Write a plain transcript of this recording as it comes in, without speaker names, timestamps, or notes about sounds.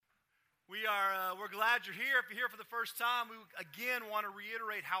We're glad you're here. If you're here for the first time, we again want to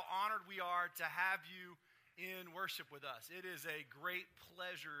reiterate how honored we are to have you in worship with us. It is a great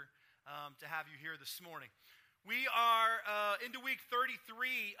pleasure to have you here this morning. We are into week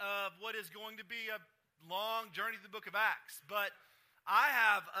 33 of what is going to be a long journey through the book of Acts, but I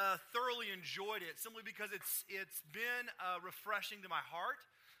have thoroughly enjoyed it simply because it's been refreshing to my heart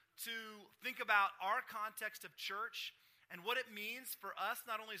to think about our context of church and what it means for us,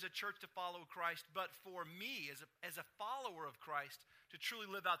 not only as a church to follow Christ, but for me as a follower of Christ to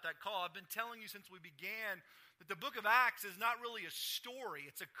truly live out that call. I've been telling you since we began that the book of Acts is not really a story,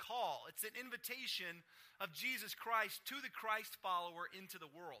 it's a call. It's an invitation of Jesus Christ to the Christ follower into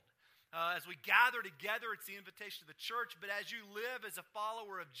the world. As we gather together, it's the invitation to the church, but as you live as a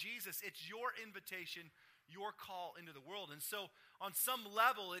follower of Jesus, it's your invitation, your call into the world. And so on some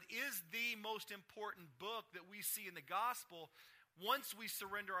level, it is the most important book that we see in the gospel once we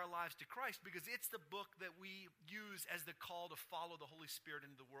surrender our lives to Christ, because it's the book that we use as the call to follow the Holy Spirit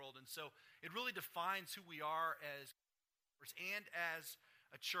into the world. And so it really defines who we are as and as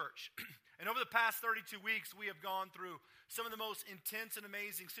a church. And over the past 32 weeks, we have gone through some of the most intense and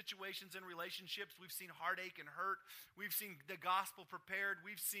amazing situations and relationships. We've seen heartache and hurt. We've seen the gospel prepared.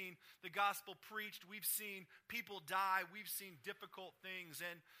 We've seen the gospel preached. We've seen people die. We've seen difficult things.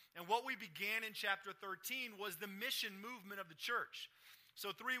 And what we began in chapter 13 was the mission movement of the church.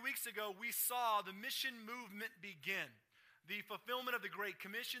 So 3 weeks ago, we saw the mission movement begin. The fulfillment of the Great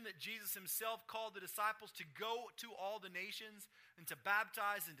Commission that Jesus himself called the disciples to go to all the nations and to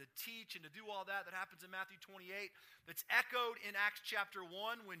baptize and to teach and to do all that happens in Matthew 28. That's echoed in Acts chapter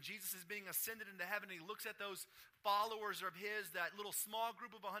 1 when Jesus is being ascended into heaven. And he looks at those followers of his, that little small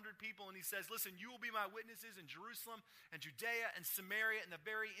group of 100 people, and he says, listen, you will be my witnesses in Jerusalem and Judea and Samaria and the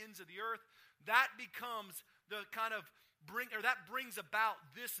very ends of the earth. That becomes the kind of that brings about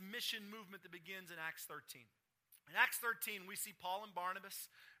this mission movement that begins in Acts 13. In Acts 13, we see Paul and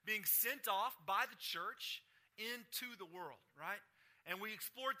Barnabas being sent off by the church into the world, right? And we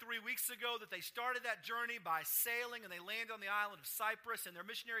explored 3 weeks ago that they started that journey by sailing, and they landed on the island of Cyprus, and their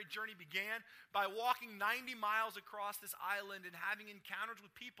missionary journey began by walking 90 miles across this island and having encounters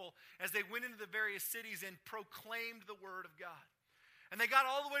with people as they went into the various cities and proclaimed the word of God. And they got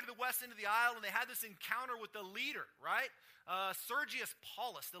all the way to the west end of the island, and they had this encounter with the leader, right? Sergius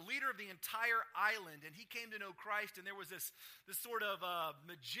Paulus, the leader of the entire island, and he came to know Christ, and there was this sort of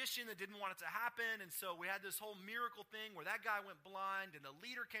magician that didn't want it to happen, and so we had this whole miracle thing where that guy went blind, and the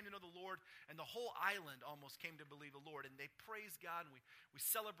leader came to know the Lord, and the whole island almost came to believe the Lord, and they praised God, and we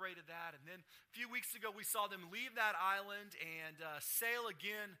celebrated that, and then a few weeks ago we saw them leave that island and sail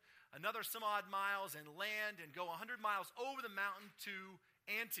again another some odd miles and land and go 100 miles over the mountain to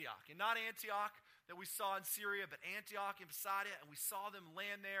Antioch. And not Antioch that we saw in Syria, but Antioch in Pisidia. And we saw them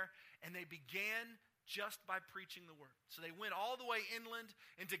land there, and they began just by preaching the word. So they went all the way inland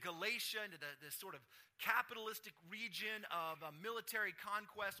into Galatia, into this sort of capitalistic region of military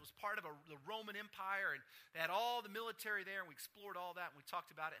conquest. It was part of the Roman Empire, and they had all the military there, and we explored all that, and we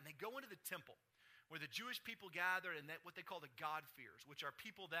talked about it. And they go into the temple, where the Jewish people gathered, and what they call the God-fearers, which are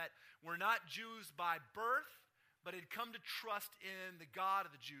people that were not Jews by birth, but had come to trust in the God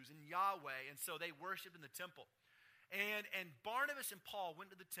of the Jews, in Yahweh, and so they worshiped in the temple. And Barnabas and Paul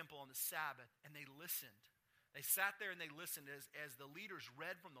went to the temple on the Sabbath, and they listened. They sat there and they listened as the leaders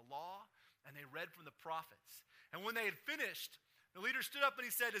read from the law, and they read from the prophets. And when they had finished, the leader stood up and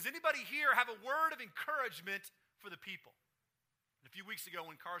he said, does anybody here have a word of encouragement for the people? And a few weeks ago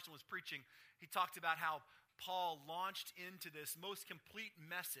when Carson was preaching, he talked about how Paul launched into this most complete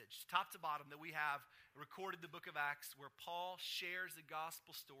message, top to bottom, that we have recorded in the book of Acts, where Paul shares the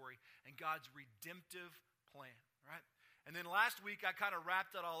gospel story and God's redemptive plan, right? And then last week I kind of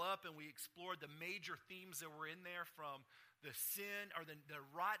wrapped it all up, and we explored the major themes that were in there, from the sin, or the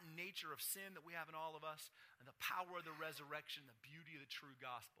rotten nature of sin that we have in all of us, and the power of the resurrection, the beauty of the true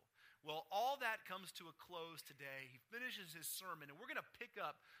gospel. Well, all that comes to a close today. He finishes his sermon, and we're going to pick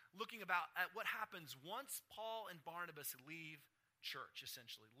up looking at what happens once Paul and Barnabas leave church,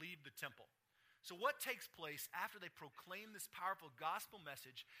 essentially, leave the temple. So what takes place after they proclaim this powerful gospel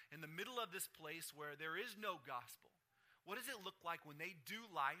message in the middle of this place where there is no gospel? What does it look like when they do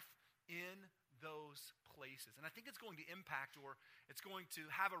life in those places? And I think it's going to impact, or it's going to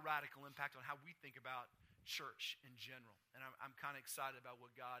have a radical impact on how we think about church in general. And I'm kind of excited about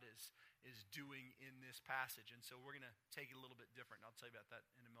what God is doing in this passage. And so we're going to take it a little bit different. And I'll tell you about that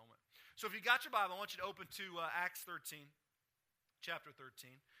in a moment. So if you got your Bible, I want you to open to Acts 13, chapter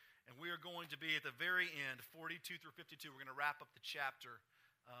 13. And we are going to be at the very end, 42 through 52. We're going to wrap up the chapter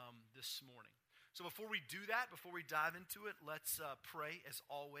this morning. So before we do that, before we dive into it, let's pray as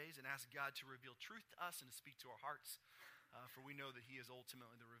always and ask God to reveal truth to us and to speak to our hearts, for we know that he is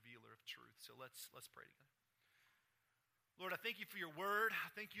ultimately the revealer of truth. So let's pray together. Lord, I thank you for your word. I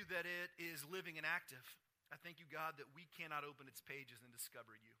thank you that it is living and active. I thank you, God, that we cannot open its pages and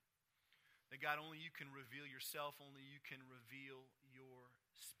discover you. That, God, only you can reveal yourself. Only you can reveal your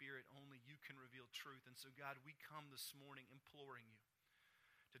spirit. Only you can reveal truth. And so, God, we come this morning imploring you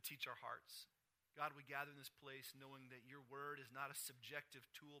to teach our hearts. God, we gather in this place knowing that your word is not a subjective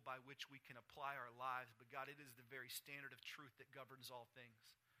tool by which we can apply our lives, but God, it is the very standard of truth that governs all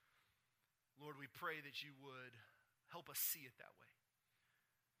things. Lord, we pray that you would help us see it that way.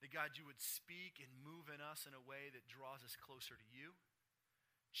 That, God, you would speak and move in us in a way that draws us closer to you,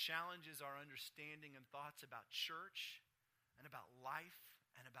 challenges our understanding and thoughts about church and about life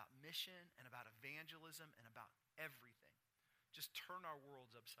and about mission and about evangelism and about everything. Just turn our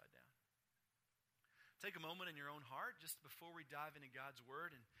worlds upside down. Take a moment in your own heart just before we dive into God's word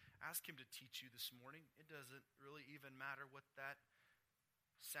and ask him to teach you this morning. It doesn't really even matter what that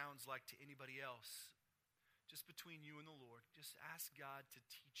sounds like to anybody else. Just between you and the Lord, just ask God to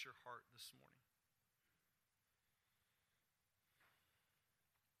teach your heart this morning.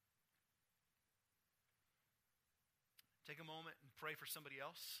 Take a moment and pray for somebody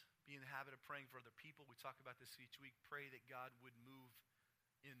else. Be in the habit of praying for other people. We talk about this each week. Pray that God would move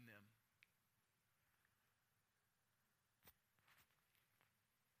in them.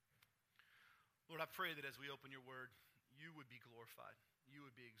 Lord, I pray that as we open your word, you would be glorified. You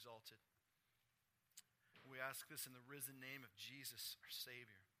would be exalted. We ask this in the risen name of Jesus, our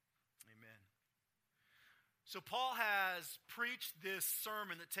Savior. Amen. So Paul has preached this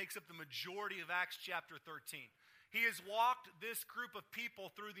sermon that takes up the majority of Acts chapter 13. He has walked this group of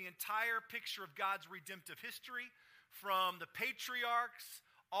people through the entire picture of God's redemptive history, from the patriarchs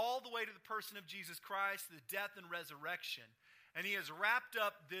all the way to the person of Jesus Christ, the death and resurrection. And he has wrapped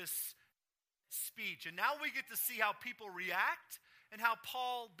up this speech. And now we get to see how people react and how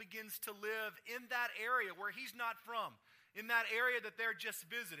Paul begins to live in that area where he's not from, in that area that they're just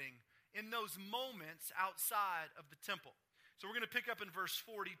visiting, in those moments outside of the temple. So we're going to pick up in verse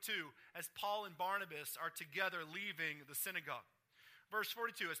 42 as Paul and Barnabas are together leaving the synagogue. Verse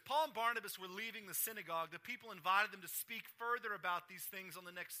 42, as Paul and Barnabas were leaving the synagogue, the people invited them to speak further about these things on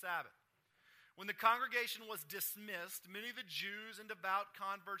the next Sabbath. When the congregation was dismissed, many of the Jews and devout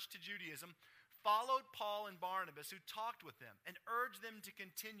converts to Judaism followed Paul and Barnabas, who talked with them and urged them to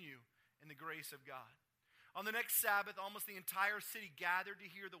continue in the grace of God. On the next Sabbath, almost the entire city gathered to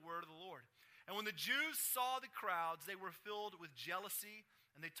hear the word of the Lord. And when the Jews saw the crowds, they were filled with jealousy,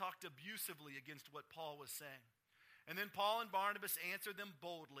 and they talked abusively against what Paul was saying. And then Paul and Barnabas answered them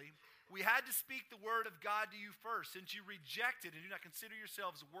boldly, "We had to speak the word of God to you first, since you rejected and do not consider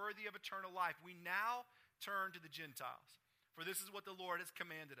yourselves worthy of eternal life. We now turn to the Gentiles. For this is what the Lord has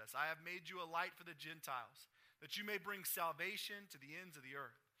commanded us. I have made you a light for the Gentiles, that you may bring salvation to the ends of the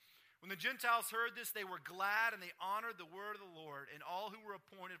earth." When the Gentiles heard this, they were glad, and they honored the word of the Lord, and all who were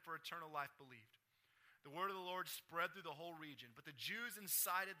appointed for eternal life believed. The word of the Lord spread through the whole region. But the Jews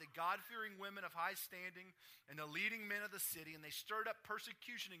incited the God-fearing women of high standing and the leading men of the city, and they stirred up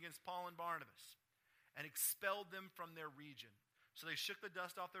persecution against Paul and Barnabas and expelled them from their region. So they shook the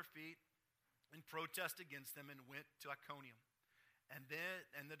dust off their feet in protest against them and went to Iconium.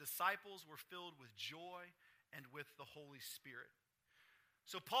 And the disciples were filled with joy and with the Holy Spirit.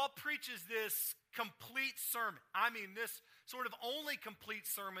 So Paul preaches this complete sermon. I mean, this sort of only complete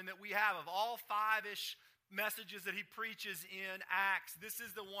sermon that we have of all five-ish messages that he preaches in Acts. This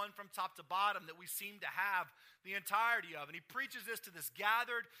is the one from top to bottom that we seem to have the entirety of. And he preaches this to this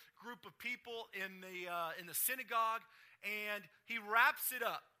gathered group of people in the synagogue, and he wraps it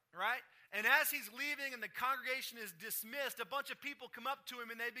up, right? And as he's leaving and the congregation is dismissed, a bunch of people come up to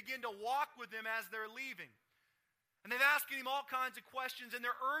him and they begin to walk with him as they're leaving. And they've asked him all kinds of questions, and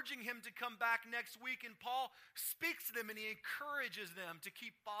they're urging him to come back next week. And Paul speaks to them, and he encourages them to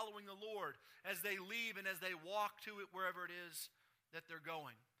keep following the Lord as they leave and as they walk to it wherever it is that they're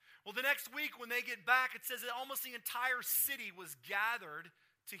going. Well, the next week when they get back, it says that almost the entire city was gathered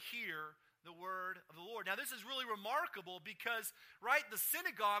to hear the word of the Lord. Now, this is really remarkable because, right, the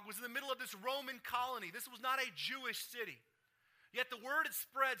synagogue was in the middle of this Roman colony. This was not a Jewish city. Yet the word had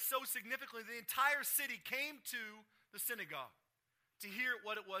spread so significantly, the entire city came to the synagogue to hear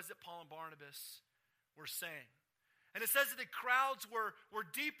what it was that Paul and Barnabas were saying. And it says that the crowds were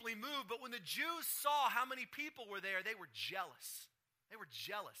deeply moved, but when the Jews saw how many people were there, they were jealous. They were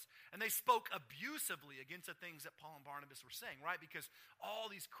jealous. And they spoke abusively against the things that Paul and Barnabas were saying, right? Because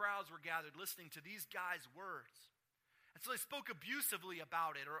all these crowds were gathered listening to these guys' words. And so they spoke abusively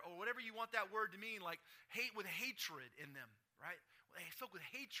about it, or whatever you want that word to mean, like hate with hatred in them, right? They spoke with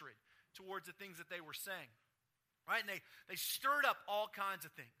hatred towards the things that they were saying, right? And they stirred up all kinds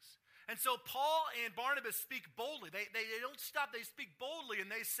of things. And so Paul and Barnabas speak boldly. They don't stop. They speak boldly, and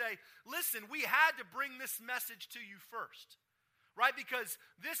they say, listen, we had to bring this message to you first, right? Because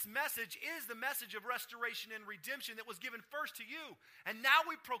this message is the message of restoration and redemption that was given first to you. And now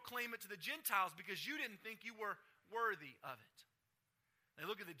we proclaim it to the Gentiles because you didn't think you were worthy of it. They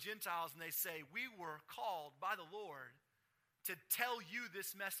look at the Gentiles and they say, we were called by the Lord to tell you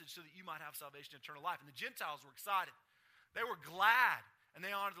this message so that you might have salvation and eternal life. And the Gentiles were excited. They were glad, and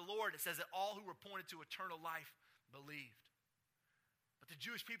they honored the Lord. It says that all who were appointed to eternal life believed. But the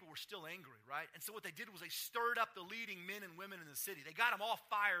Jewish people were still angry, right? And so what they did was they stirred up the leading men and women in the city. They got them all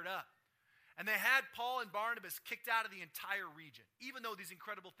fired up. And they had Paul and Barnabas kicked out of the entire region, even though these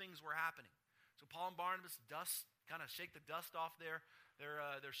incredible things were happening. So Paul and Barnabas kind of shake the dust off their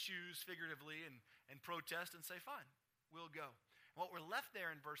shoes figuratively and protest and say, fine, we'll go. And what we're left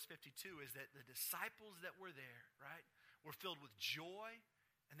there in verse 52 is that the disciples that were there, right, were filled with joy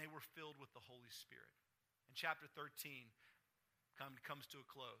and they were filled with the Holy Spirit. And chapter 13 comes to a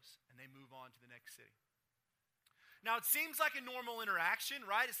close and they move on to the next city. Now it seems like a normal interaction,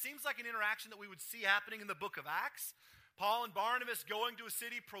 right? It seems like an interaction that we would see happening in the book of Acts. Paul and Barnabas going to a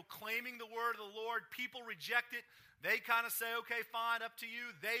city, proclaiming the word of the Lord. People reject it. They kind of say, okay, fine, up to you.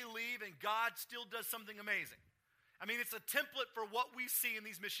 They leave, and God still does something amazing. I mean, it's a template for what we see in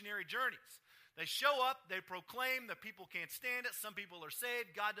these missionary journeys. They show up, they proclaim, the people can't stand it. Some people are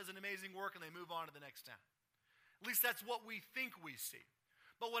saved. God does an amazing work, and they move on to the next town. At least that's what we think we see.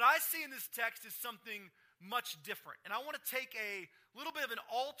 But what I see in this text is something much different. And I want to take a little bit of an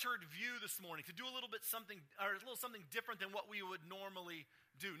altered view this morning to do a little something different than what we would normally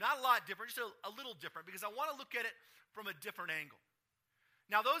do. Not a lot different, just a little different, because I want to look at it from a different angle.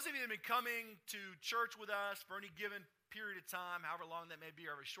 Now, those of you that have been coming to church with us for any given period of time, however long that may be,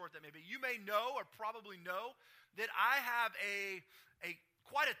 or however short that may be, you may know or probably know that I have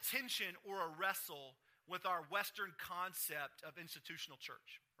quite a tension or a wrestle with our Western concept of institutional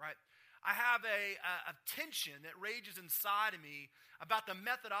church, right? I have a tension that rages inside of me about the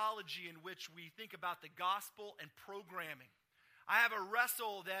methodology in which we think about the gospel and programming. I have a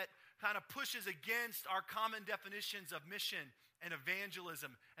wrestle that kind of pushes against our common definitions of mission and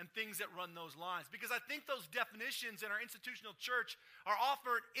evangelism and things that run those lines. Because I think those definitions in our institutional church are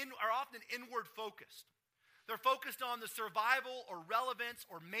often inward focused. They're focused on the survival or relevance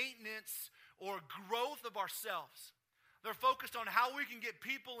or maintenance or growth of ourselves. They're focused on how we can get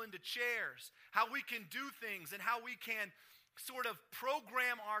people into chairs, how we can do things, and how we can sort of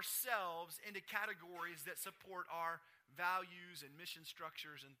program ourselves into categories that support our values and mission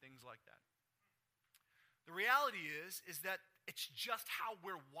structures and things like that. The reality is that it's just how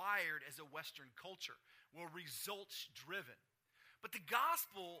we're wired as a Western culture. We're results driven. But the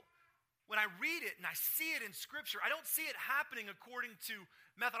gospel, when I read it and I see it in Scripture, I don't see it happening according to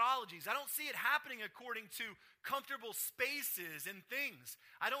methodologies. I don't see it happening according to comfortable spaces and things.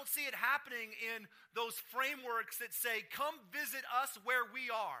 I don't see it happening in those frameworks that say, come visit us where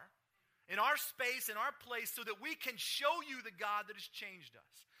we are, in our space, in our place, so that we can show you the God that has changed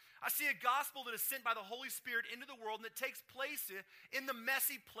us. I see a gospel that is sent by the Holy Spirit into the world and that takes place in the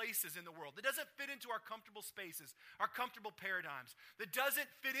messy places in the world. That doesn't fit into our comfortable spaces, our comfortable paradigms. That doesn't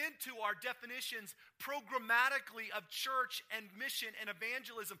fit into our definitions programmatically of church and mission and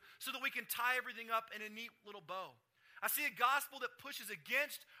evangelism so that we can tie everything up in a neat little bow. I see a gospel that pushes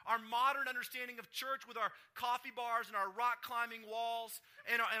against our modern understanding of church with our coffee bars and our rock climbing walls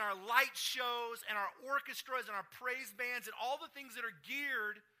and our light shows and our orchestras and our praise bands and all the things that are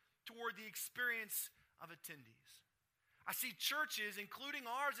geared toward the experience of attendees. I see churches, including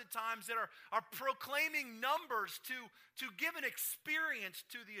ours at times, that are proclaiming numbers to give an experience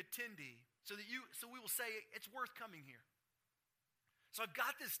to the attendee so we will say it's worth coming here. So I've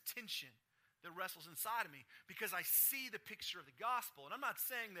got this tension that wrestles inside of me because I see the picture of the gospel. And I'm not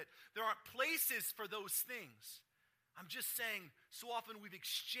saying that there aren't places for those things. I'm just saying so often we've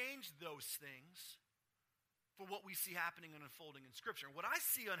exchanged those things for what we see happening and unfolding in Scripture. And what I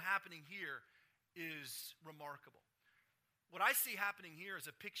see happening here is remarkable. What I see happening here is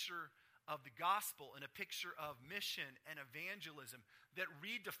a picture of the gospel and a picture of mission and evangelism that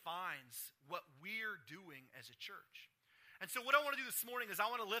redefines what we're doing as a church. And so what I want to do this morning is I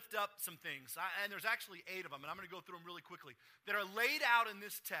want to lift up some things, and there's actually 8 of them, and I'm going to go through them really quickly, that are laid out in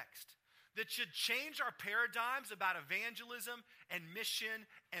this text that should change our paradigms about evangelism and mission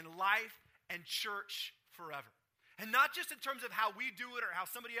and life and church forever. And not just in terms of how we do it or how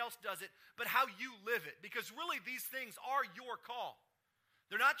somebody else does it, but how you live it. Because really these things are your call.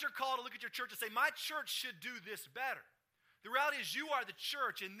 They're not your call to look at your church and say, my church should do this better. The reality is you are the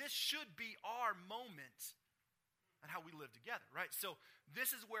church, and this should be our moment and how we live together, right? So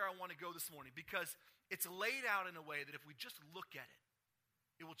this is where I want to go this morning, because it's laid out in a way that if we just look at it,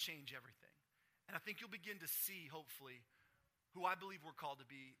 it will change everything. And I think you'll begin to see, hopefully, who I believe we're called to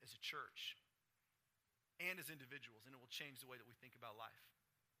be as a church and as individuals, and it will change the way that we think about life.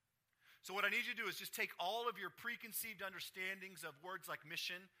 So what I need you to do is just take all of your preconceived understandings of words like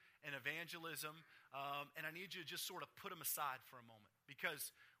mission and evangelism, and I need you to just sort of put them aside for a moment,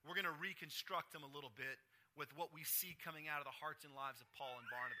 because we're going to reconstruct them a little bit with what we see coming out of the hearts and lives of Paul and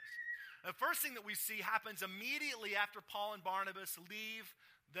Barnabas. The first thing that we see happens immediately after Paul and Barnabas leave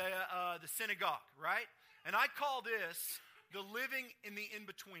the synagogue, right? And I call this the living in the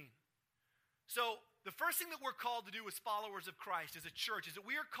in-between. So the first thing that we're called to do as followers of Christ, as a church, is that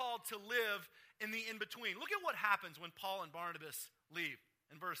we are called to live in the in-between. Look at what happens when Paul and Barnabas leave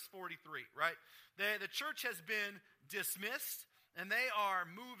in verse 43, right? The church has been dismissed, and they are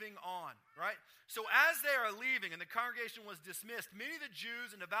moving on, right? So as they are leaving and the congregation was dismissed, many of the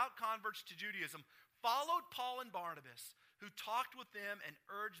Jews and devout converts to Judaism followed Paul and Barnabas, who talked with them and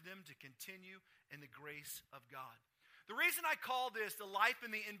urged them to continue in the grace of God. The reason I call this the life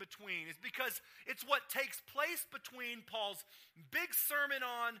in the in-between is because it's what takes place between Paul's big sermon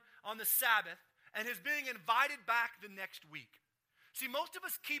on the Sabbath and his being invited back the next week. See, most of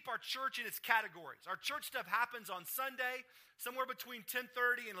us keep our church in its categories. Our church stuff happens on Sunday, somewhere between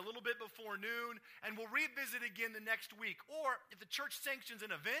 10:30 and a little bit before noon, and we'll revisit again the next week. Or if the church sanctions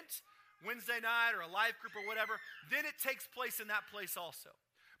an event, Wednesday night or a life group or whatever, then it takes place in that place also.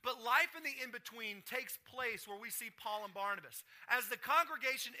 But life in the in-between takes place where we see Paul and Barnabas. As the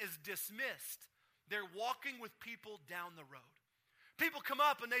congregation is dismissed, they're walking with people down the road. People come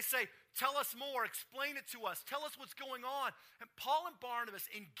up and they say, tell us more, explain it to us, tell us what's going on. And Paul and Barnabas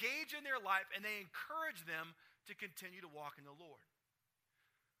engage in their life and they encourage them to continue to walk in the Lord.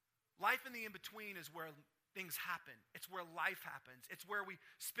 Life in the in-between is where things happen. It's where life happens. It's where we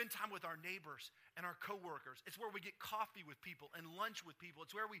spend time with our neighbors and our coworkers. It's where we get coffee with people and lunch with people.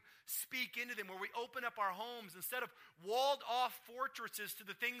 It's where we speak into them, where we open up our homes. Instead of walled off fortresses to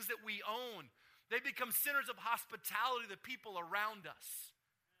the things that we own, they become centers of hospitality to the people around us.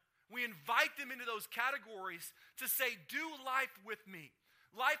 We invite them into those categories to say, do life with me.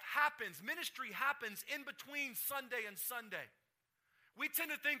 Life happens, ministry happens in between Sunday and Sunday. We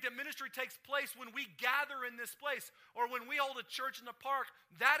tend to think that ministry takes place when we gather in this place or when we hold a church in the park.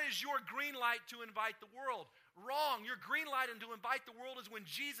 That is your green light to invite the world. Wrong. Your green light to invite the world is when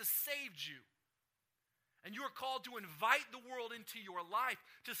Jesus saved you. And you are called to invite the world into your life,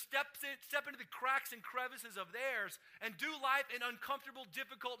 to step into the cracks and crevices of theirs and do life in uncomfortable,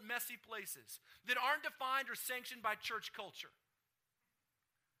 difficult, messy places that aren't defined or sanctioned by church culture.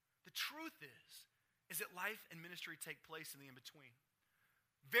 The truth is that life and ministry take place in the in-between.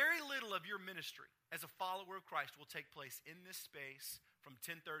 Very little of your ministry as a follower of Christ will take place in this space from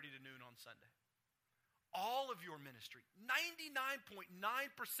 10:30 to noon on Sunday. All of your ministry, 99.9%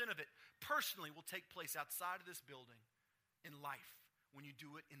 of it personally will take place outside of this building in life when you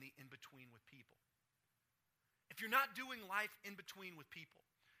do it in the in-between with people. If you're not doing life in between with people,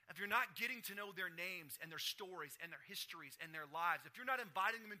 if you're not getting to know their names and their stories and their histories and their lives, if you're not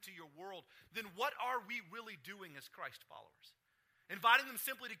inviting them into your world, then what are we really doing as Christ followers? Inviting them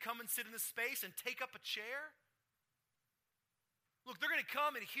simply to come and sit in this space and take up a chair? Look, they're going to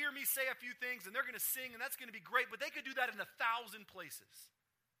come and hear me say a few things and they're going to sing and that's going to be great, but they could do that in 1,000 places.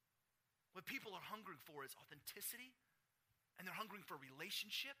 What people are hungering for is authenticity, and they're hungering for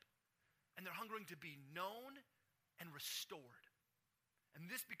relationship, and they're hungering to be known and restored. And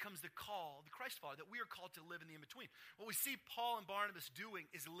this becomes the call, the Christ follower, that we are called to live in the in-between. What we see Paul and Barnabas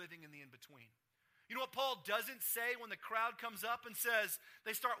doing is living in the in-between. You know what Paul doesn't say when the crowd comes up and says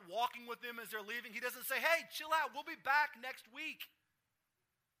they start walking with them as they're leaving? He doesn't say, hey, chill out, we'll be back next week.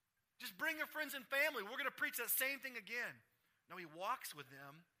 Just bring your friends and family. We're going to preach that same thing again. No, he walks with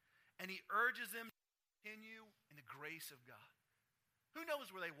them and he urges them to continue in the grace of God. Who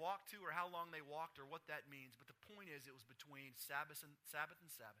knows where they walked to or how long they walked or what that means, but the point is it was between Sabbath and Sabbath,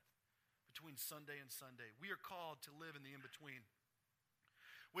 between Sunday and Sunday. We are called to live in the in-between.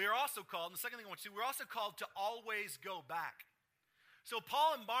 We are also called, and the second thing I want you to see, we're also called to always go back. So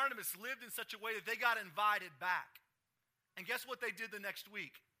Paul and Barnabas lived in such a way that they got invited back. And guess what they did the next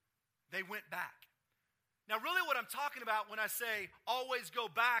week? They went back. Now really what I'm talking about when I say always go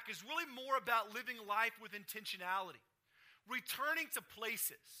back is really more about living life with intentionality. Returning to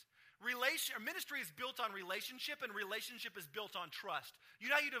places. Ministry is built on relationship, and relationship is built on trust. You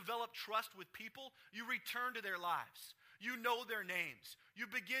know how you develop trust with people? You return to their lives. You know their names. You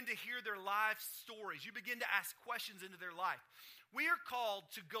begin to hear their life stories. You begin to ask questions into their life. We are called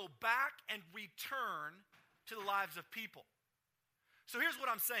to go back and return to the lives of people. So here's what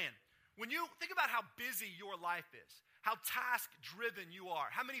I'm saying. When you think about how busy your life is, how task-driven you are,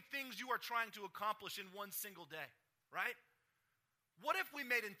 how many things you are trying to accomplish in one single day, right? What if we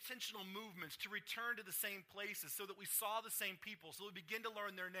made intentional movements to return to the same places so that we saw the same people, so we begin to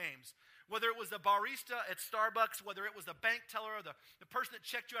learn their names? Whether it was the barista at Starbucks, whether it was the bank teller or the person that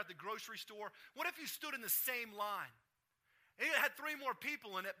checked you out at the grocery store. What if you stood in the same line? And it had 3 more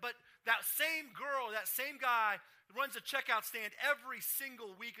people in it, but that same girl, that same guy runs a checkout stand every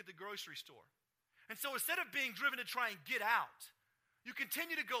single week at the grocery store. And so instead of being driven to try and get out, you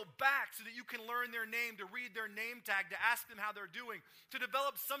continue to go back so that you can learn their name, to read their name tag, to ask them how they're doing, to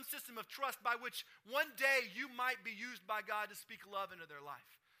develop some system of trust by which one day you might be used by God to speak love into their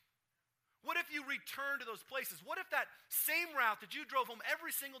life. What if you return to those places? What if that same route that you drove home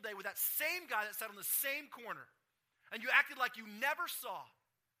every single day with that same guy that sat on the same corner and you acted like you never saw?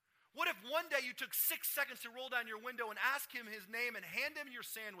 What if one day you took 6 seconds to roll down your window and ask him his name and hand him your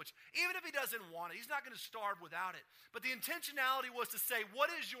sandwich? Even if he doesn't want it, he's not going to starve without it. But the intentionality was to say, what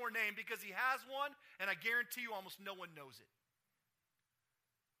is your name? Because he has one, and I guarantee you almost no one knows it.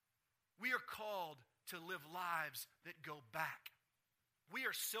 We are called to live lives that go back. We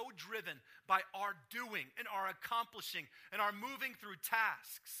are so driven by our doing and our accomplishing and our moving through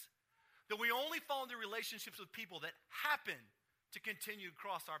tasks that we only fall into relationships with people that happen to continue to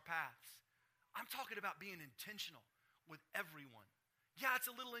cross our paths. I'm talking about being intentional with everyone. Yeah, it's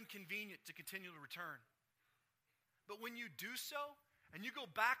a little inconvenient to continue to return. But when you do so, and you go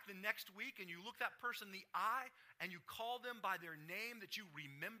back the next week and you look that person in the eye and you call them by their name that you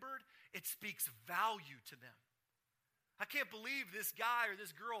remembered, it speaks value to them. I can't believe this guy or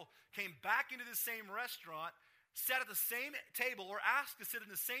this girl came back into the same restaurant, sat at the same table, or asked to sit in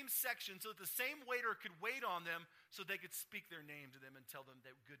the same section so that the same waiter could wait on them so they could speak their name to them and tell them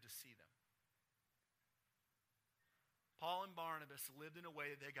they were good to see them. Paul and Barnabas lived in a way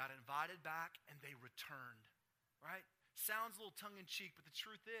that they got invited back and they returned, right? Sounds a little tongue-in-cheek, but the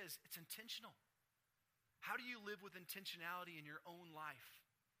truth is, it's intentional. How do you live with intentionality in your own life?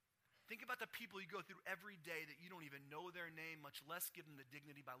 Think about the people you go through every day that you don't even know their name, much less give them the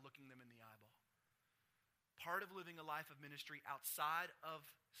dignity by looking them in the eyeball. Part of living a life of ministry outside of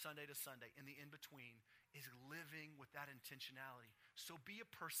Sunday to Sunday, in the in-between, is living with that intentionality. So be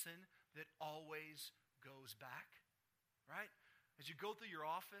a person that always goes back, right? As you go through your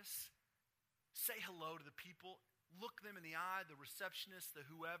office, say hello to the people. Look them in the eye, the receptionist, the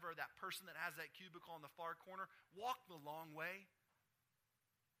whoever, that person that has that cubicle on the far corner. Walk the long way.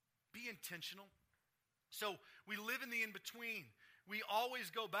 Be intentional. So we live in the in-between. We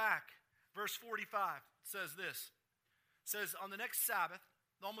always go back. Verse 45 says this. It says, on the next Sabbath,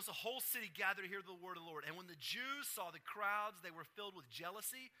 almost a whole city gathered to hear the word of the Lord. And when the Jews saw the crowds, they were filled with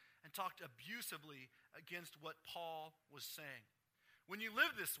jealousy and talked abusively against what Paul was saying. When you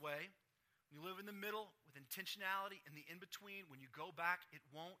live this way, when you live in the middle with intentionality and the in-between, when you go back, it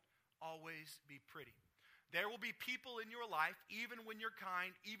won't always be pretty. There will be people in your life, even when you're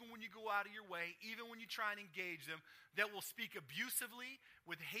kind, even when you go out of your way, even when you try and engage them, that will speak abusively,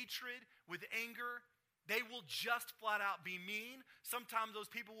 with hatred, with anger. They will just flat out be mean. Sometimes those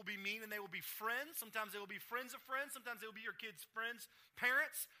people will be mean and they will be friends. Sometimes they will be friends of friends. Sometimes they will be your kids' friends,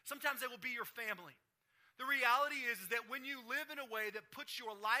 parents. Sometimes they will be your family. The reality is that when you live in a way that puts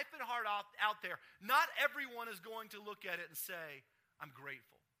your life and heart out there, not everyone is going to look at it and say, I'm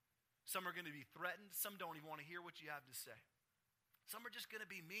grateful. Some are going to be threatened. Some don't even want to hear what you have to say. Some are just going to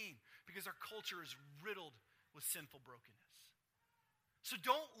be mean because our culture is riddled with sinful brokenness. So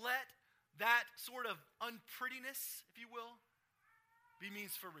don't let that sort of unprettiness, if you will, be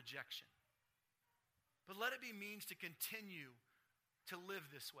means for rejection. But let it be means to continue to live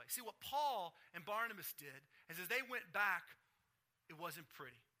this way. See, what Paul and Barnabas did is as they went back, it wasn't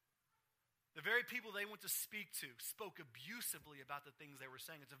pretty. The very people they went to speak to spoke abusively about the things they were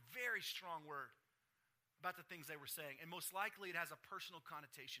saying. It's a very strong word about the things they were saying. And most likely it has a personal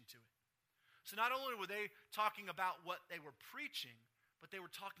connotation to it. So not only were they talking about what they were preaching, but they were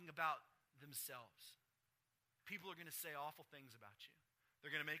talking about themselves. People are going to say awful things about you.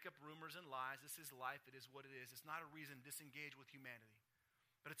 They're going to make up rumors and lies. This is life. It is what it is. It's not a reason to disengage with humanity.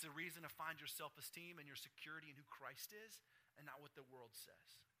 But it's a reason to find your self-esteem and your security in who Christ is and not what the world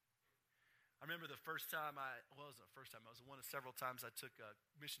says. I remember the first time it wasn't the first time. It was one of several times I took a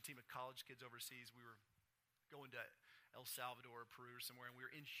mission team of college kids overseas. We were going to El Salvador or Peru or somewhere, and we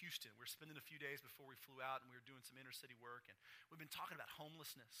were in Houston. We were spending a few days before we flew out, and we were doing some inner city work, and we've been talking about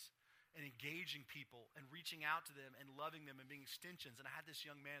homelessness and engaging people and reaching out to them and loving them and being extensions. And I had this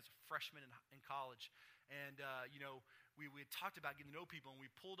young man, as a freshman in college, and we had talked about getting to know people, and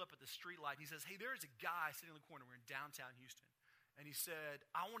we pulled up at the street light, and he says, hey, there's a guy sitting in the corner. We're in downtown Houston. And he said,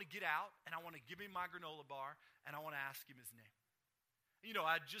 I want to get out, and I want to give him my granola bar, and I want to ask him his name.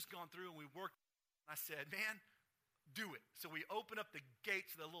 I'd just gone through, and we worked, and I said, man, do it. So we open up the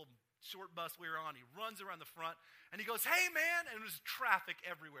gates of the little short bus we were on. He runs around the front, and he goes, hey, man, and there was traffic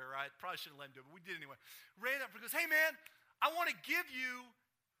everywhere, right? Probably shouldn't let him do it, but we did anyway. Ran up and goes, hey, man, I want to give you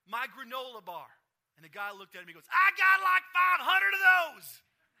my granola bar. And the guy looked at him, he goes, I got like 500 of those.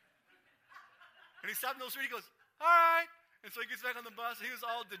 And he stopped in the street, he goes, all right. And so he gets back on the bus, and he was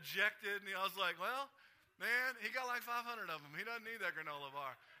all dejected, and I was like, well, man, he got like 500 of them. He doesn't need that granola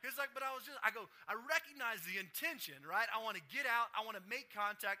bar. He's like, but I recognize the intention, right? I want to get out. I want to make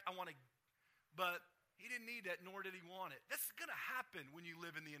contact. But he didn't need that, nor did he want it. That's going to happen when you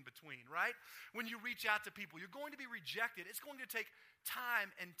live in the in-between, right? When you reach out to people, you're going to be rejected. It's going to take time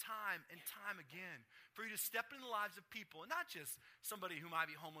and time and time again for you to step into the lives of people, and not just somebody who might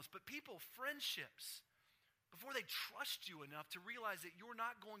be homeless, but people, friendships, before they trust you enough to realize that you're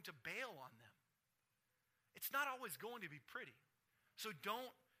not going to bail on them. It's not always going to be pretty. So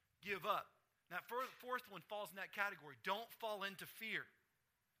don't give up. That fourth one falls in that category. Don't fall into fear.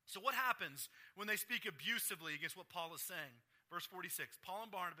 So what happens when they speak abusively against what Paul is saying? Verse 46, Paul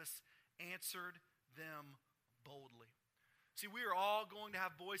and Barnabas answered them boldly. See, we are all going to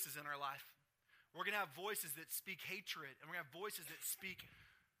have voices in our life. We're going to have voices that speak hatred, and we're going to have voices that speak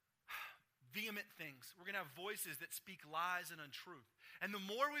vehement things. We're going to have voices that speak lies and untruth. And the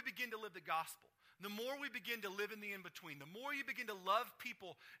more we begin to live the gospel, the more we begin to live in the in-between, the more you begin to love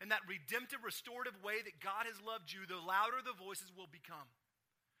people in that redemptive, restorative way that God has loved you, the louder the voices will become.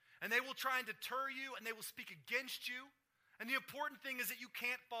 And they will try and deter you, and they will speak against you. And the important thing is that you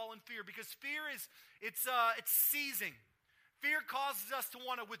can't fall in fear, because fear it's seizing. Fear causes us to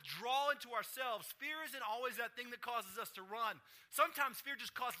want to withdraw into ourselves. Fear isn't always that thing that causes us to run. Sometimes fear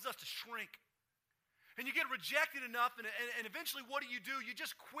just causes us to shrink. And you get rejected enough, and eventually what do? You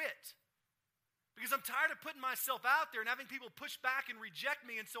just quit. Because I'm tired of putting myself out there and having people push back and reject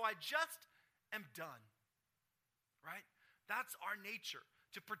me, and so I just am done. Right? That's our nature,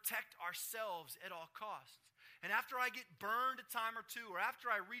 to protect ourselves at all costs. And after I get burned a time or two, or after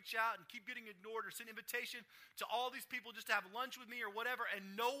I reach out and keep getting ignored or send invitation to all these people just to have lunch with me or whatever,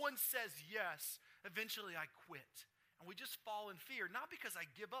 and no one says yes, eventually I quit. And we just fall in fear, not because I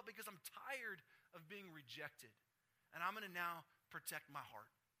give up, because I'm tired of being rejected. And I'm going to now protect my heart.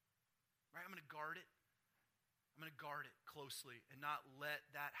 Right? I'm going to guard it. I'm going to guard it closely and not let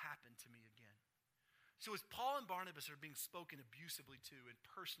that happen to me again. So as Paul and Barnabas are being spoken abusively to, and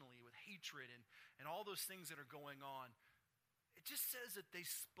personally with hatred and all those things that are going on, it just says that they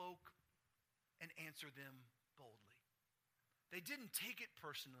spoke and answered them boldly. They didn't take it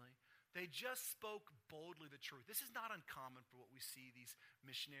personally. They just spoke boldly the truth. This is not uncommon for what we see these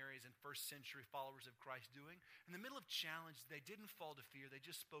missionaries and first century followers of Christ doing. In the middle of challenge, they didn't fall to fear. They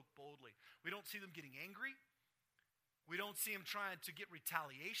just spoke boldly. We don't see them getting angry. We don't see them trying to get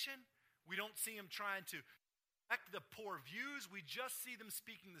retaliation. We don't see them trying to correct the poor views. We just see them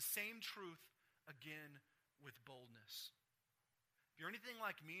speaking the same truth again with boldness. If you're anything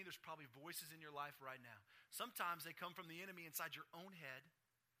like me, there's probably voices in your life right now. Sometimes they come from the enemy inside your own head,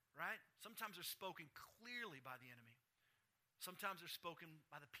 right? Sometimes they're spoken clearly by the enemy. Sometimes they're spoken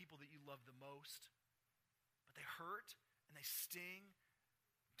by the people that you love the most. But they hurt and they sting.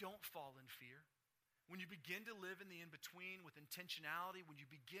 Don't fall in fear. When you begin to live in the in-between with intentionality, when you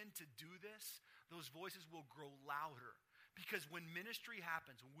begin to do this, those voices will grow louder. Because when ministry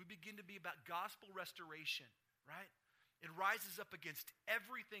happens, when we begin to be about gospel restoration, right? It rises up against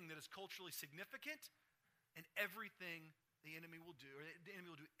everything that is culturally significant and everything the enemy will do. Or the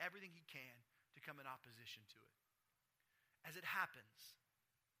enemy will do everything he can to come in opposition to it. As it happens,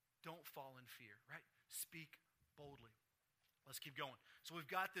 don't fall in fear, right? Speak boldly. Let's keep going. So we've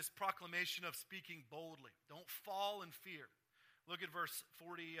got this proclamation of speaking boldly. Don't fall in fear. Look at verse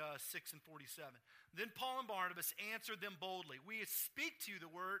 46 and 47. Then Paul and Barnabas answered them boldly. We speak to you the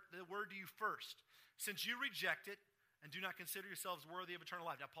word to you first, since you reject it and do not consider yourselves worthy of eternal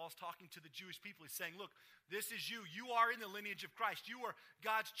life. Now Paul's talking to the Jewish people. He's saying, look, this is you. You are in the lineage of Christ. You are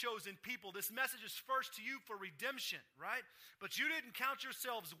God's chosen people. This message is first to you for redemption, right? But you didn't count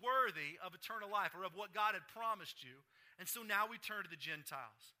yourselves worthy of eternal life or of what God had promised you. And so now we turn to the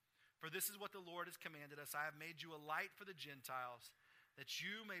Gentiles. For this is what the Lord has commanded us. I have made you a light for the Gentiles, that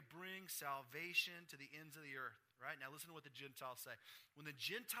you may bring salvation to the ends of the earth. right? Now listen to what the Gentiles say. When the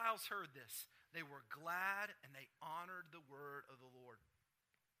Gentiles heard this, they were glad and they honored the word of the Lord.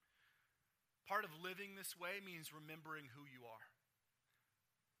 Part of living this way means remembering who you are.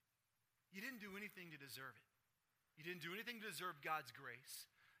 You didn't do anything to deserve it. You didn't do anything to deserve God's grace.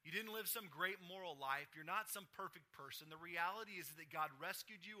 You didn't live some great moral life. You're not some perfect person. The reality is that God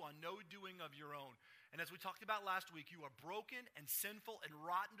rescued you on no doing of your own. And as we talked about last week, you are broken and sinful and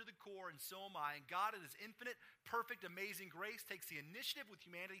rotten to the core, and so am I. And God, in his infinite, perfect, amazing grace, takes the initiative with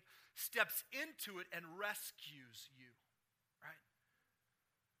humanity, steps into it, and rescues you, right?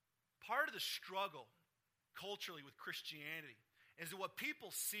 Part of the struggle culturally with Christianity is that what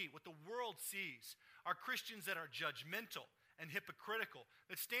people see, what the world sees, are Christians that are judgmental and hypocritical,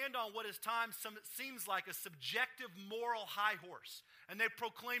 that stand on what is times seems like a subjective moral high horse. And they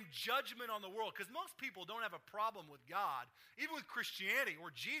proclaim judgment on the world, because most people don't have a problem with God, even with Christianity,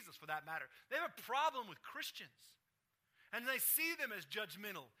 or Jesus for that matter. They have a problem with Christians. And they see them as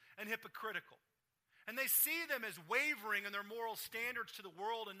judgmental and hypocritical. And they see them as wavering in their moral standards to the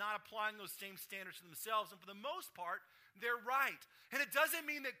world and not applying those same standards to themselves. And for the most part, they're right. And it doesn't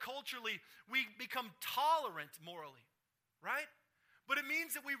mean that culturally we become tolerant morally, right? But it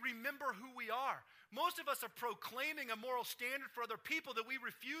means that we remember who we are. Most of us are proclaiming a moral standard for other people that we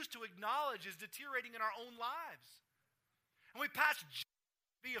refuse to acknowledge is deteriorating in our own lives. And we pass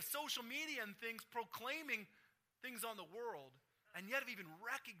via social media and things, proclaiming things on the world, and yet have even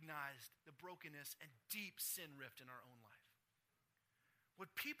recognized the brokenness and deep sin rift in our own life.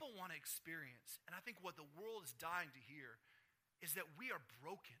 What people want to experience, and I think what the world is dying to hear, is that we are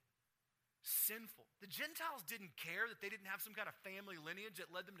broken, sinful. The Gentiles didn't care that they didn't have some kind of family lineage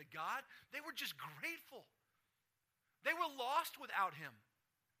that led them to God. They were just grateful. They were lost without him.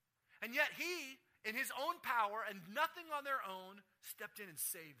 And yet he, in his own power and nothing on their own, stepped in and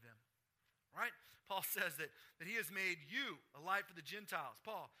saved them. Right? Paul says that he has made you a light for the Gentiles,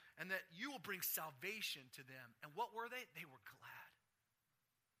 Paul, and that you will bring salvation to them. And what were they? They were glad.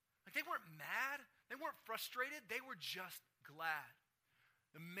 Like, they weren't mad. They weren't frustrated. They were just glad.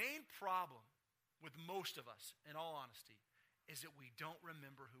 The main problem with most of us, in all honesty, is that we don't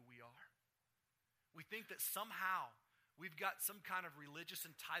remember who we are. We think that somehow we've got some kind of religious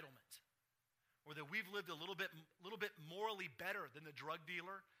entitlement, or that we've lived a little bit morally better than the drug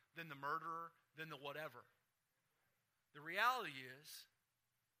dealer, than the murderer, than the whatever. The reality is,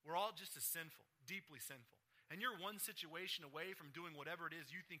 we're all just as sinful, deeply sinful. And you're one situation away from doing whatever it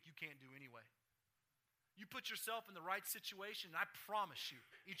is you think you can't do anyway. You put yourself in the right situation, and I promise you,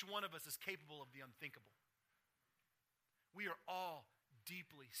 each one of us is capable of the unthinkable. We are all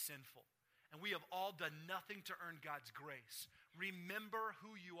deeply sinful, and we have all done nothing to earn God's grace. Remember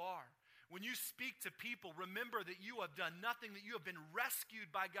who you are. When you speak to people, remember that you have done nothing, that you have been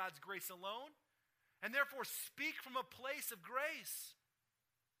rescued by God's grace alone, and therefore speak from a place of grace.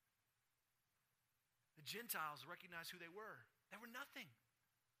 The Gentiles recognized who they were. They were nothing.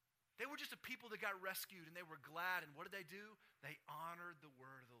 They were just a people that got rescued, and they were glad. And what did they do? They honored the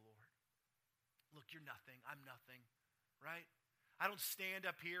word of the Lord. Look, you're nothing. I'm nothing, right? I don't stand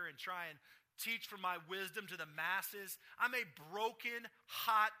up here and try and teach from my wisdom to the masses. I'm a broken,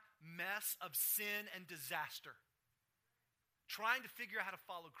 hot mess of sin and disaster, trying to figure out how to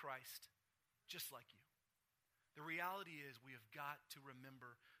follow Christ, just like you. The reality is we have got to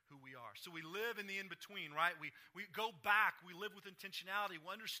remember who we are. So we live in the in-between, right? We go back. We live with intentionality. We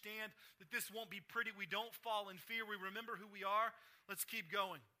understand that this won't be pretty. We don't fall in fear. We remember who we are. Let's keep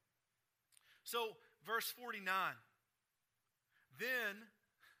going. So verse 49. Then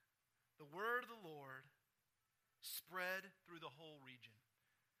the word of the Lord spread through the whole region.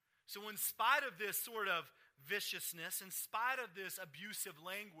 So in spite of this sort of viciousness, in spite of this abusive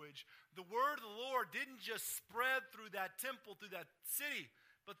language, the word of the Lord didn't just spread through that temple, through that city,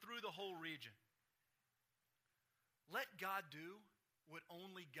 but through the whole region. Let God do what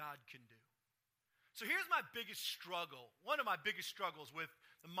only God can do. So here's my biggest struggle. One of my biggest struggles with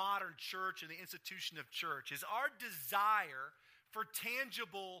the modern church and the institution of church is our desire for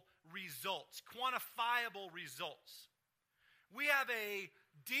tangible results, quantifiable results. We have a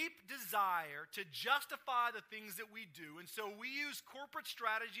deep desire to justify the things that we do, and so we use corporate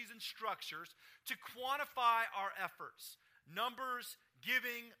strategies and structures to quantify our efforts. Numbers,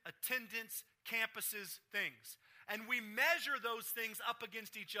 giving, attendance, campuses, things. And we measure those things up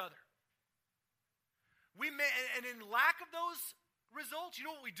against each other. And in lack of those results, you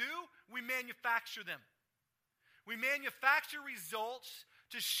know what we do? We manufacture them. We manufacture results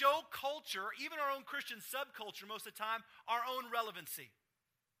to show culture, even our own Christian subculture most of the time, our own relevancy.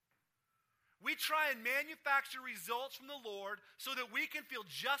 We try and manufacture results from the Lord so that we can feel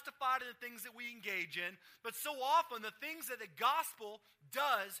justified in the things that we engage in. But so often, the things that the gospel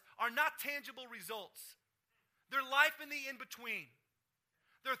does are not tangible results. They're life in the in-between.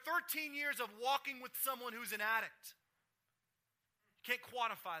 They're 13 years of walking with someone who's an addict. You can't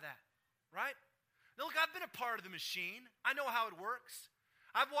quantify that, right? Now, look, I've been a part of the machine. I know how it works.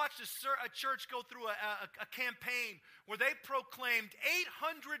 I've watched a church go through a campaign where they proclaimed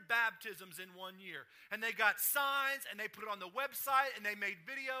 800 baptisms in 1 year. And they got signs, and they put it on the website, and they made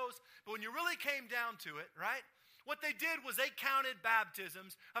videos. But when you really came down to it, right, what they did was they counted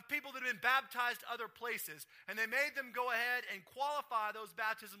baptisms of people that had been baptized other places. And they made them go ahead and qualify those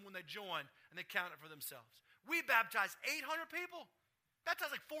baptisms when they joined, and they counted for themselves. We baptized 800 people.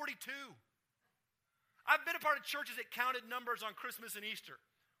 Baptized like 42. I've been a part of churches that counted numbers on Christmas and Easter.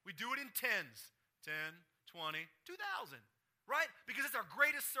 We do it in tens. 10, 20, 2,000. Right? Because it's our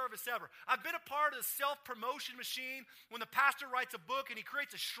greatest service ever. I've been a part of the self-promotion machine when the pastor writes a book and he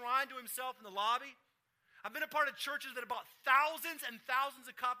creates a shrine to himself in the lobby. I've been a part of churches that have bought thousands and thousands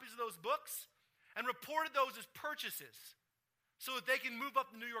of copies of those books and reported those as purchases so that they can move up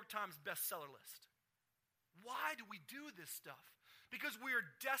the New York Times bestseller list. Why do we do this stuff? Because we are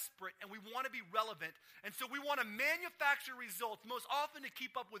desperate and we want to be relevant. And so we want to manufacture results, most often to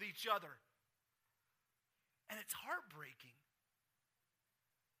keep up with each other. And it's heartbreaking.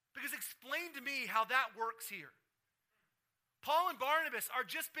 Because explain to me how that works here. Paul and Barnabas are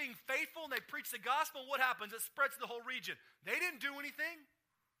just being faithful and they preach the gospel. What happens? It spreads to the whole region. They didn't do anything.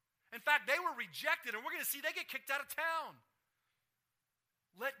 In fact, they were rejected, and we're going to see they get kicked out of town.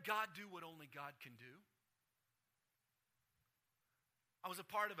 Let God do what only God can do. I was a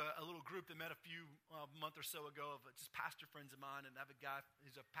part of a little group that met a few month or so ago of just pastor friends of mine, and I have a guy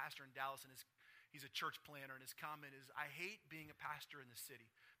who's a pastor in Dallas, and he's a church planner, and his comment is, I hate being a pastor in the city,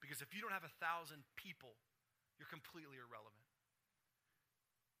 because if you don't have 1,000 people, you're completely irrelevant.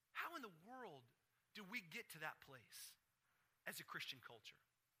 How in the world do we get to that place as a Christian culture?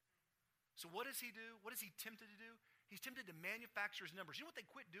 So what does he do? What is he tempted to do? He's tempted to manufacture his numbers. You know what they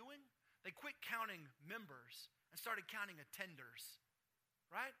quit doing? They quit counting members and started counting attenders.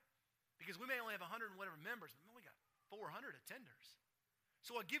 Right? Because we may only have 100 and whatever members, but we got 400 attenders.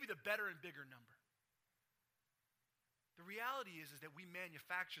 So I'll give you the better and bigger number. The reality is that we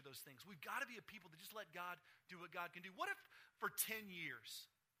manufacture those things. We've got to be a people that just let God do what God can do. What if for 10 years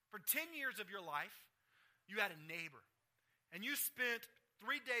of your life, you had a neighbor, and you spent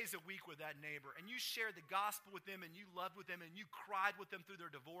 3 days a week with that neighbor, and you shared the gospel with them, and you loved with them, and you cried with them through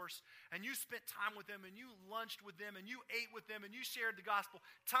their divorce, and you spent time with them, and you lunched with them, and you ate with them, and you shared the gospel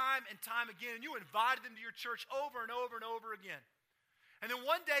time and time again, and you invited them to your church over and over and over again. And then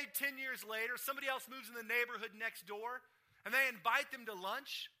one day, 10 years later, somebody else moves in the neighborhood next door, and they invite them to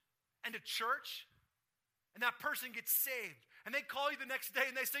lunch and to church, and that person gets saved. And they call you the next day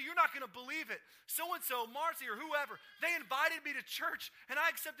and they say, you're not going to believe it. So-and-so, Marcy or whoever, they invited me to church and I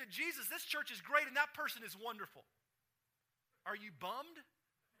accepted Jesus. This church is great and that person is wonderful. Are you bummed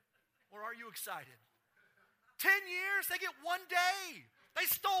or are you excited? 10 years, they get one day. They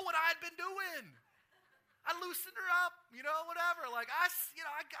stole what I had been doing. I loosened her up, whatever. Like, I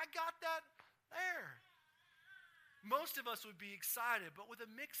got that there. Most of us would be excited, but with a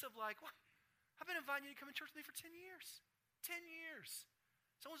mix of like, what? I've been inviting you to come to church with me for 10 years. 10 years.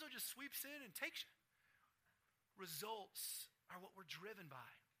 So-and-so just sweeps in and takes you. Results are what we're driven by,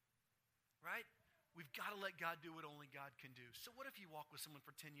 right? We've got to let God do what only God can do. So what if you walk with someone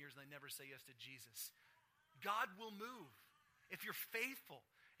for 10 years and they never say yes to Jesus? God will move if you're faithful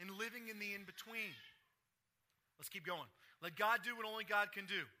in living in the in-between. Let's keep going. Let God do what only God can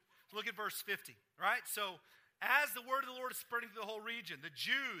do. Look at verse 50, right? So as the word of the Lord is spreading through the whole region, the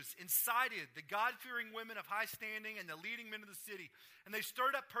Jews incited the God-fearing women of high standing and the leading men of the city, and they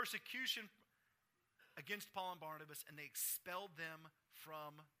stirred up persecution against Paul and Barnabas, and they expelled them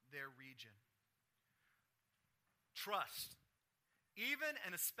from their region. Trust, even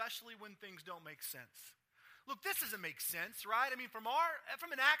and especially when things don't make sense. Look, this doesn't make sense, right? I mean, from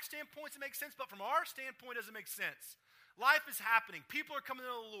an Acts standpoint, it makes sense, but from our standpoint, it doesn't make sense. Life is happening. People are coming to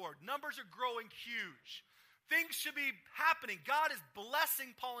the Lord. Numbers are growing huge. Things should be happening. God is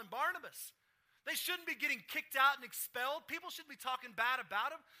blessing Paul and Barnabas. They shouldn't be getting kicked out and expelled. People shouldn't be talking bad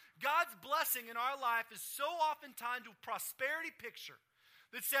about them. God's blessing in our life is so often tied to a prosperity picture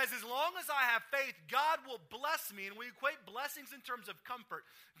that says, as long as I have faith, God will bless me. And we equate blessings in terms of comfort.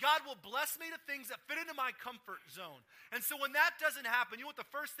 God will bless me to things that fit into my comfort zone. And so when that doesn't happen, you know what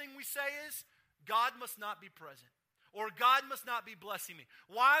the first thing we say is? God must not be present. Or God must not be blessing me.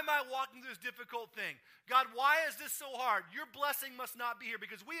 Why am I walking through this difficult thing? God, why is this so hard? Your blessing must not be here,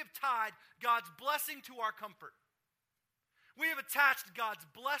 because we have tied God's blessing to our comfort. We have attached God's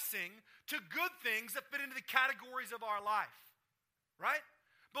blessing to good things that fit into the categories of our life, right?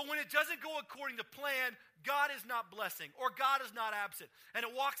 But when it doesn't go according to plan, God is not blessing, or God is not absent. And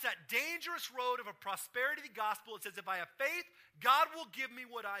it walks that dangerous road of a prosperity gospel. It says, if I have faith, God will give me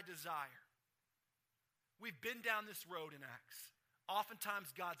what I desire. We've been down this road in Acts.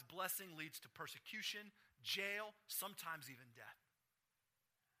 Oftentimes, God's blessing leads to persecution, jail, sometimes even death.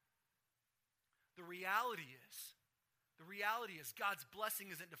 The reality is God's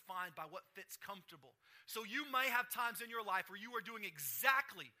blessing isn't defined by what fits comfortable. So you may have times in your life where you are doing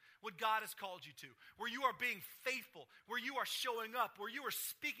exactly what God has called you to, where you are being faithful, where you are showing up, where you are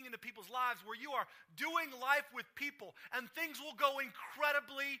speaking into people's lives, where you are doing life with people, and things will go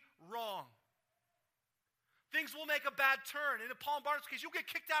incredibly wrong. Things will make a bad turn. In Paul and Barnabas' case, you'll get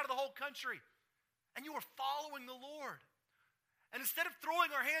kicked out of the whole country, and you are following the Lord. And instead of throwing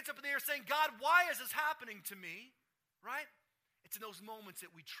our hands up in the air saying, God, why is this happening to me? Right? It's in those moments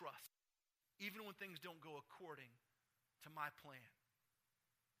that we trust, even when things don't go according to my plan.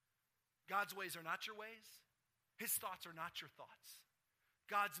 God's ways are not your ways. His thoughts are not your thoughts.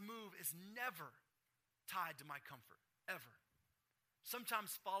 God's move is never tied to my comfort, ever.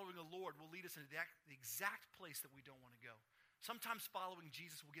 Sometimes following the Lord will lead us into the exact place that we don't want to go. Sometimes following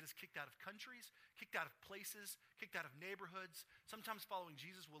Jesus will get us kicked out of countries, kicked out of places, kicked out of neighborhoods. Sometimes following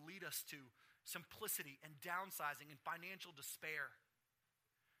Jesus will lead us to simplicity and downsizing and financial despair.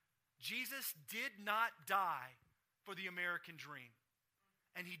 Jesus did not die for the American dream,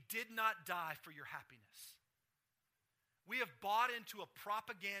 and he did not die for your happiness. We have bought into a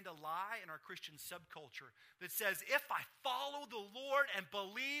propaganda lie in our Christian subculture that says, if I follow the Lord and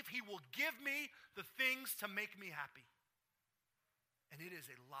believe, he will give me the things to make me happy. And it is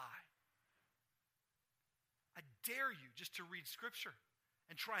a lie. I dare you just to read Scripture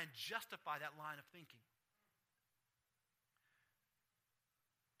and try and justify that line of thinking.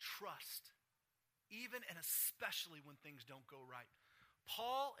 Trust, even and especially when things don't go right.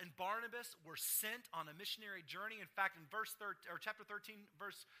 Paul and Barnabas were sent on a missionary journey. In fact, in chapter 13,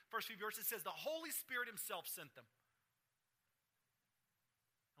 first few verses, it says the Holy Spirit himself sent them.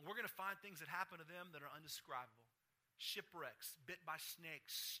 And we're going to find things that happen to them that are undescribable. Shipwrecks, bit by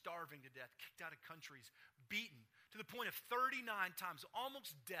snakes, starving to death, kicked out of countries, beaten to the point of 39 times,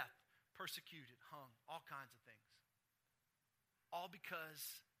 almost death, persecuted, hung, all kinds of things. All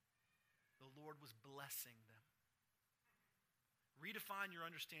because the Lord was blessing them. Redefine your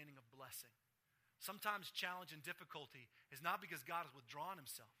understanding of blessing. Sometimes challenge and difficulty is not because God has withdrawn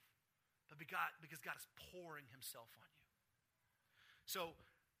himself, but because God is pouring himself on you. So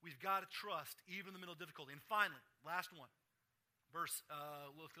we've got to trust even in the middle of difficulty. And finally, last one, verse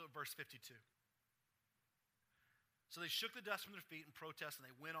 52. So they shook the dust from their feet in protest, and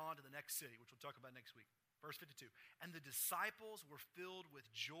they went on to the next city, which we'll talk about next week. Verse 52. And the disciples were filled with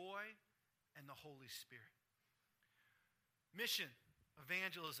joy and the Holy Spirit. Mission,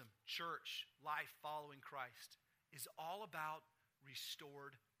 evangelism, church, life following Christ is all about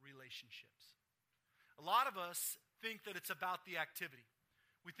restored relationships. A lot of us think that it's about the activity.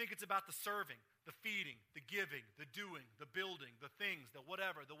 We think it's about the serving, the feeding, the giving, the doing, the building, the things, the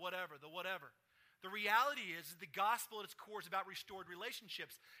whatever. The reality is the gospel at its core is about restored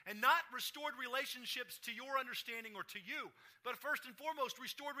relationships. And not restored relationships to your understanding or to you, but first and foremost,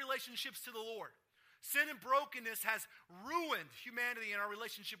 restored relationships to the Lord. Sin and brokenness has ruined humanity and our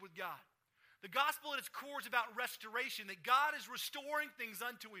relationship with God. The gospel at its core is about restoration, that God is restoring things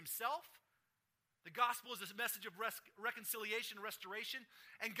unto himself. The gospel is a message of reconciliation and restoration,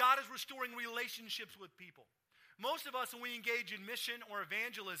 and God is restoring relationships with people. Most of us, when we engage in mission or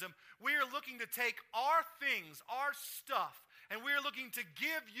evangelism, we are looking to take our things, our stuff, and we are looking to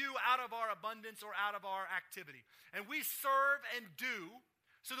give you out of our abundance or out of our activity. And we serve and do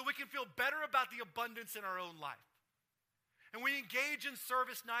so that we can feel better about the abundance in our own life. And we engage in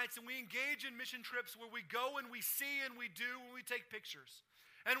service nights, and we engage in mission trips where we go and we see and we do and we take pictures.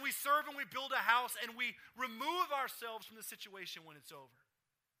 And we serve and we build a house, and we remove ourselves from the situation when it's over.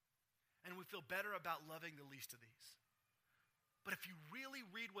 And we feel better about loving the least of these. But if you really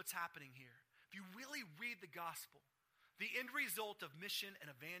read what's happening here, if you really read the gospel, the end result of mission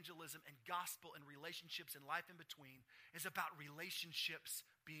and evangelism and gospel and relationships and life in between is about relationships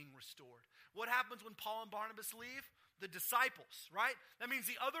being restored. What happens when Paul and Barnabas leave? The disciples, right? That means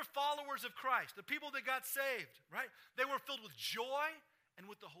the other followers of Christ, the people that got saved, right? They were filled with joy and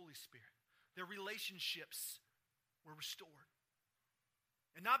with the Holy Spirit. Their relationships were restored.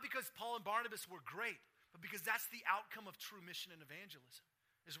 And not because Paul and Barnabas were great, but because that's the outcome of true mission and evangelism,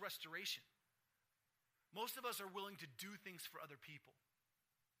 is restoration. Most of us are willing to do things for other people.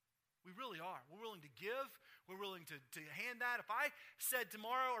 We really are. We're willing to give. We're willing to hand that. If I said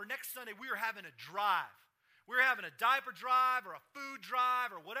tomorrow or next Sunday we are having a drive, we're having a diaper drive or a food drive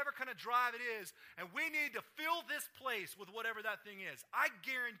or whatever kind of drive it is, and we need to fill this place with whatever that thing is, I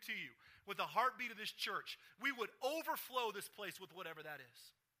guarantee you, with the heartbeat of this church, we would overflow this place with whatever that is.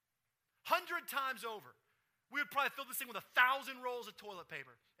 100 times over. We would probably fill this thing with 1,000 rolls of toilet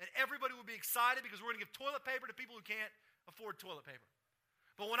paper, and everybody would be excited because we're going to give toilet paper to people who can't afford toilet paper.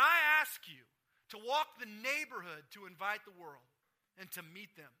 But when I ask you to walk the neighborhood to invite the world and to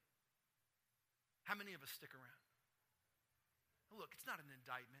meet them, how many of us stick around? Look, it's not an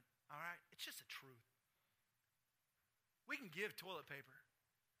indictment, all right? It's just a truth. We can give toilet paper.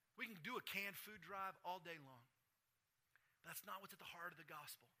 We can do a canned food drive all day long. But that's not what's at the heart of the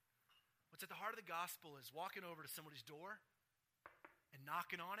gospel. What's at the heart of the gospel is walking over to somebody's door and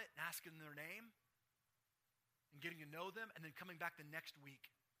knocking on it and asking their name and getting to know them and then coming back the next week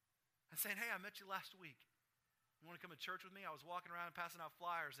and saying, hey, I met you last week. You want to come to church with me? I was walking around and passing out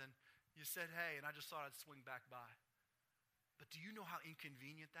flyers and you said, hey, and I just thought I'd swing back by. But do you know how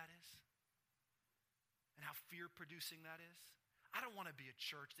inconvenient that is? And how fear-producing that is? I don't want to be a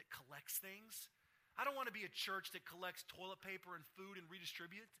church that collects things. I don't want to be a church that collects toilet paper and food and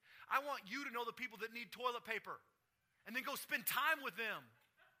redistributes. I want you to know the people that need toilet paper and then go spend time with them.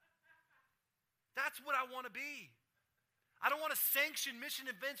 That's what I want to be. I don't want to sanction mission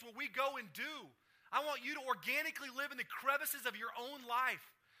events where we go and do. I want you to organically live in the crevices of your own life.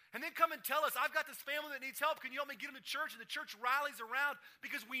 And then come and tell us, I've got this family that needs help. Can you help me get them to church? And the church rallies around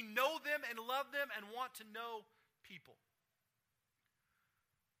because we know them and love them and want to know people.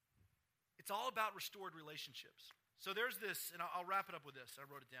 It's all about restored relationships. So there's this, and I'll wrap it up with this. I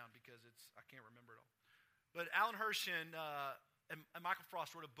wrote it down because I can't remember it all. But Alan Hirsch and Michael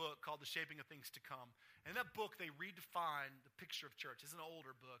Frost wrote a book called The Shaping of Things to Come. And in that book, they redefine the picture of church. It's an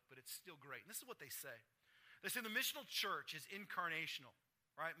older book, but it's still great. And this is what they say. They say the missional church is incarnational,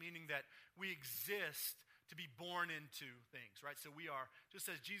 right? Meaning that we exist to be born into things, right? So we are, just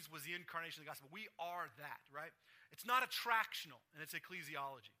as Jesus was the incarnation of the gospel, we are that, right? It's not attractional, and it's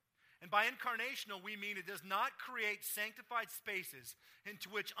ecclesiology. And by incarnational, we mean it does not create sanctified spaces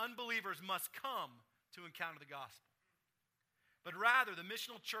into which unbelievers must come to encounter the gospel. But rather, the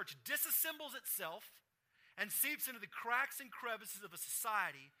missional church disassembles itself and seeps into the cracks and crevices of a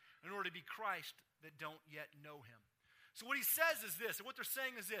society in order to be Christ that don't yet know him. So what he says is this, and what they're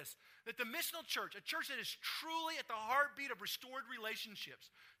saying is this, that the missional church, a church that is truly at the heartbeat of restored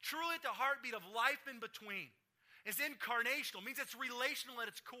relationships, truly at the heartbeat of life in between, is incarnational, means it's relational at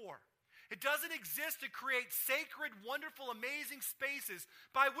its core. It doesn't exist to create sacred, wonderful, amazing spaces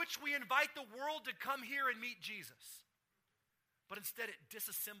by which we invite the world to come here and meet Jesus. But instead it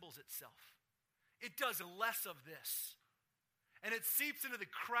disassembles itself. It does less of this. And it seeps into the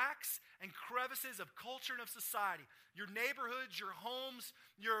cracks and crevices of culture and of society. Your neighborhoods, your homes,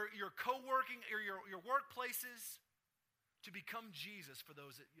 your co-working, or your workplaces, to become Jesus for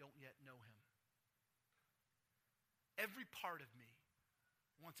those that don't yet know him. Every part of me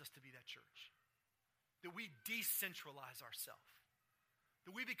wants us to be that church. That we decentralize ourselves.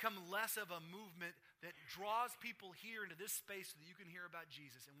 That we become less of a movement that draws people here into this space so that you can hear about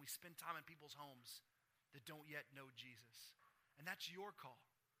Jesus, and we spend time in people's homes that don't yet know Jesus. And that's your call.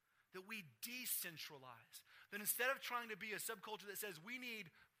 That we decentralize. That instead of trying to be a subculture that says we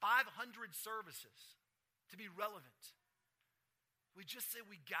need 500 services to be relevant, we just say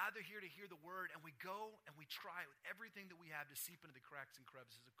we gather here to hear the word, and we go and we try with everything that we have to seep into the cracks and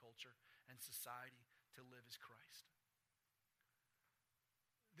crevices of culture and society to live as Christ.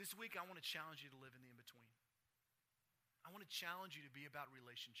 This week, I want to challenge you to live in the in-between. I want to challenge you to be about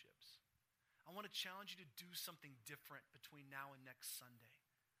relationships. I want to challenge you to do something different between now and next Sunday.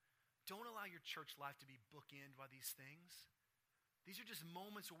 Don't allow your church life to be bookended by these things. These are just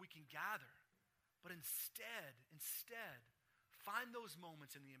moments where we can gather. But instead, find those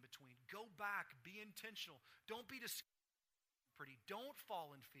moments in the in-between. Go back. Be intentional. Don't be pretty. Don't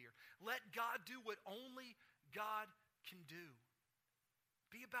fall in fear. Let God do what only God can do.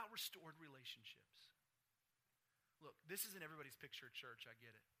 Be about restored relationships. Look, this isn't everybody's picture of church. I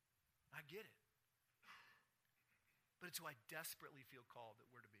get it. I get it. But it's who I desperately feel called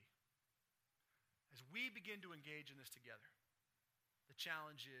that we're to be. As we begin to engage in this together, the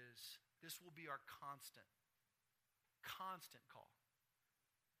challenge is this will be our constant call.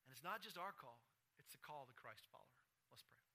 And it's not just our call, it's the call of the Christ follower. Let's pray.